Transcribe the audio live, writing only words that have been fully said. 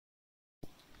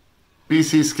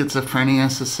BC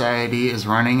Schizophrenia Society is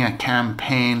running a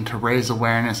campaign to raise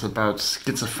awareness about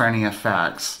schizophrenia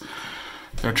facts.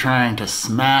 They're trying to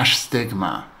smash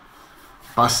stigma,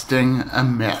 busting a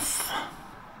myth.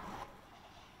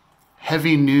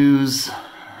 Heavy news,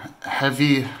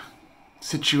 heavy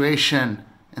situation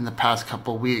in the past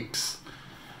couple weeks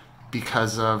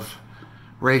because of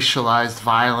racialized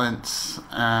violence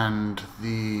and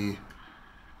the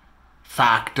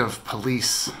fact of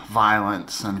police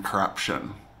violence and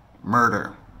corruption,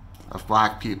 murder of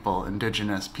Black people,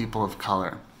 Indigenous, people of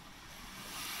color.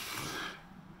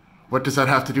 What does that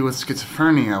have to do with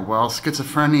schizophrenia? Well,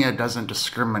 schizophrenia doesn't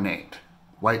discriminate.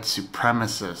 White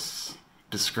supremacists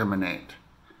discriminate.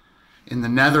 In the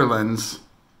Netherlands,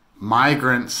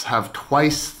 migrants have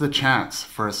twice the chance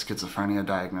for a schizophrenia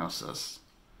diagnosis.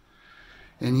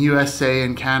 In USA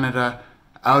and Canada,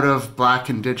 out of Black,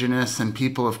 Indigenous, and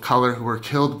people of color who were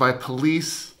killed by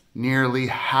police, nearly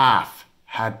half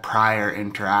had prior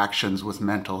interactions with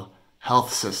mental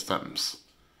health systems.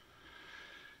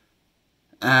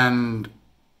 And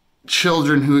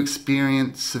children who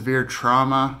experience severe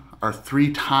trauma are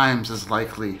 3 times as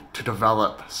likely to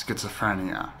develop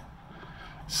schizophrenia.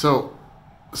 So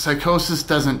psychosis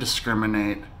doesn't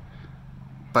discriminate,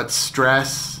 but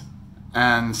stress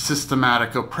and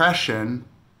systematic oppression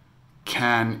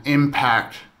can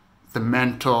impact the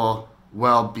mental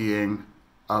well-being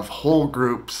of whole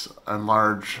groups and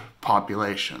large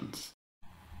populations.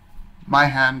 My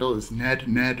handle is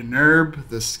nednednerB,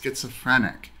 the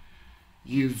schizophrenic.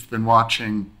 You've been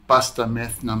watching Bust a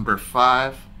Myth number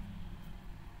 5.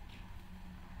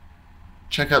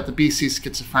 Check out the BC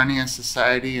Schizophrenia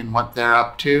Society and what they're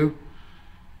up to.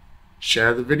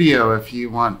 Share the video if you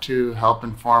want to help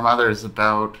inform others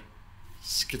about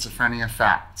schizophrenia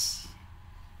facts.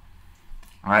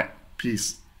 All right,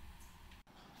 peace.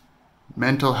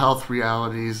 Mental health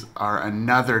realities are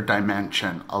another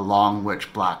dimension along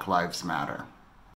which Black lives matter.